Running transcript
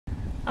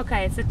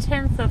Okay, it's the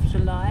 10th of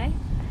July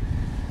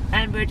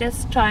and we're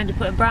just trying to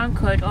put a brown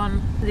coat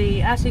on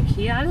the attic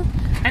here,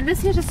 and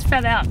this here just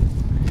fell out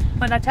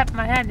when I tapped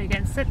my hand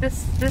against it.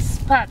 This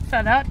part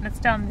fell out and it's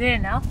down there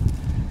now.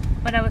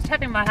 When I was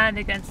tapping my hand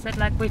against it,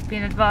 like we've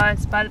been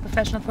advised by the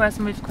professional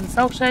person we've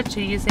consulted,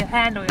 to use your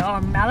hand or your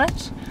arm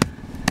mallet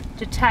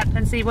to tap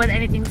and see whether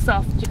anything's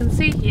soft. You can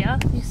see here,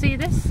 you see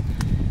this?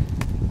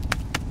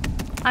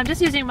 I'm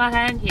just using my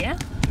hand here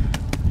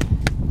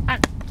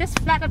and just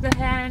flat of the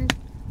hand,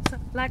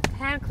 like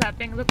hand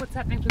clapping. Look what's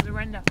happening to the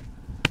render.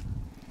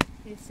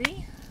 You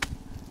see?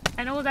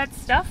 And all that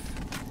stuff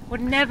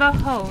would never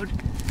hold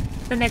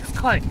the next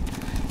coat.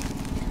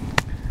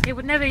 It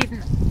would never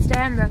even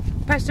stand the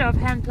pressure of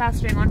hand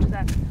plastering onto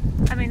that.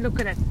 I mean, look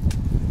at it.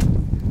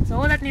 So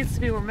all that needs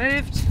to be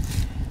removed,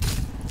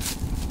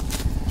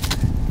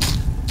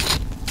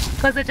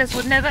 because it just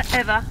would never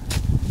ever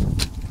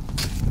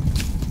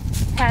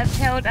have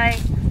held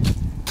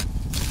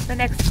the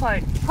next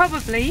coat.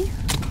 Probably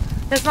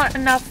there's not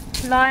enough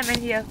lime in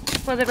here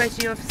for the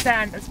ratio of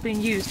sand that's been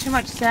used. Too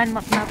much sand,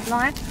 not enough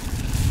lime.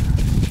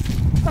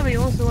 Probably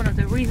also one of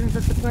the reasons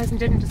that the person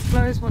didn't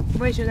disclose what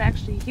ratio they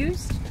actually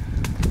used.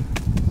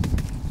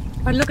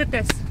 But look at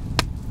this.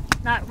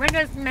 Now, render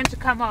isn't meant to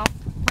come off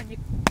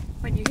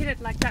when you hit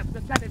it like that with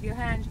the flat of your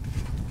hand,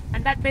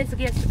 and that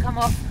basically has to come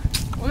off.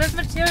 All those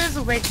materials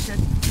are wasted.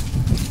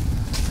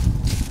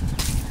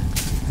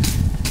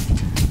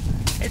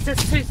 It's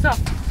just too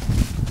soft.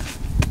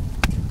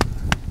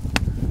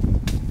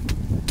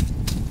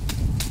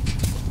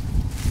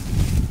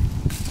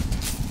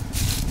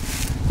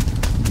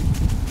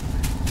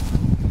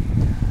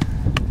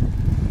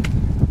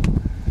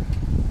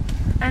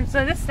 And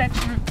so this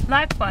section,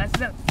 likewise,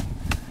 look,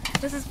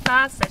 this is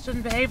plaster. It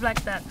shouldn't behave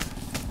like that.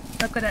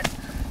 Look at it.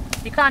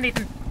 You can't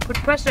even put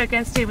pressure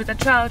against it with a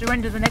trowel to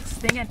render the next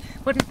thing, and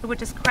it would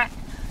just crack.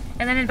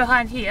 And then in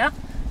behind here,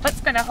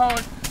 what's going to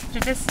hold to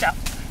this stuff?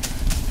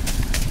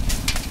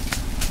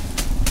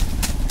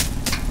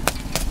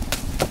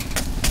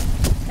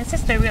 It's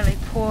just a really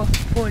poor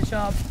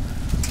job.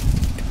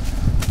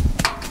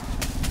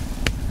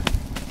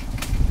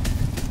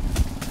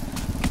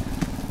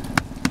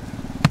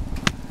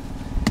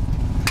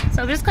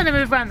 So I'm just going to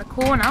move around the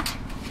corner.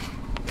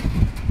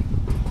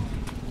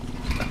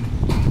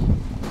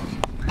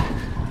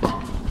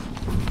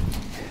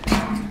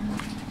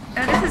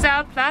 Now this is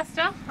our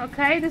plaster,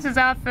 okay? This is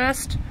our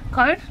first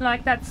coat,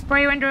 like that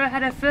spray renderer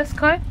had her first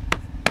coat.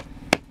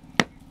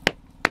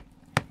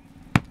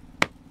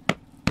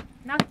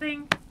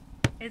 Nothing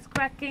is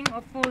cracking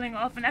or falling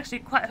off, and actually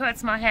quite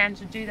hurts my hand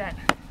to do that.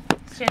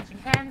 It's changing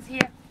hands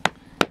here.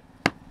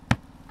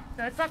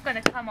 So it's not going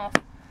to come off.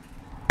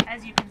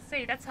 As you can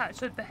see, that's how it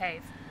should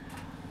behave.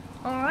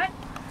 Alright.